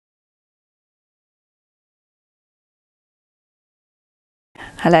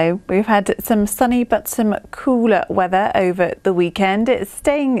Hello. We've had some sunny but some cooler weather over the weekend. It's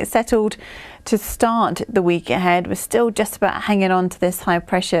staying settled to start the week ahead. We're still just about hanging on to this high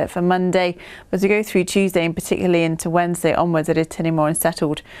pressure for Monday. As we go through Tuesday and particularly into Wednesday onwards, it is turning more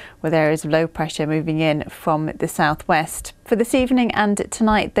unsettled with areas of low pressure moving in from the southwest. For this evening and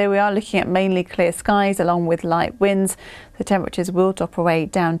tonight, though, we are looking at mainly clear skies along with light winds. The temperatures will drop away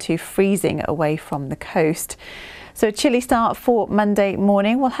down to freezing away from the coast. So a chilly start for Monday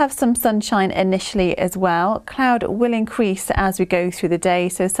morning. We'll have some sunshine initially as well. Cloud will increase as we go through the day,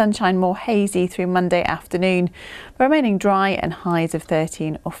 so sunshine more hazy through Monday afternoon, but remaining dry and highs of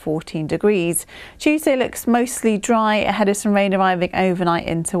 13 or 14 degrees. Tuesday looks mostly dry ahead of some rain arriving overnight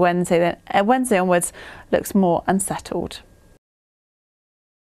into Wednesday. Then Wednesday onwards looks more unsettled.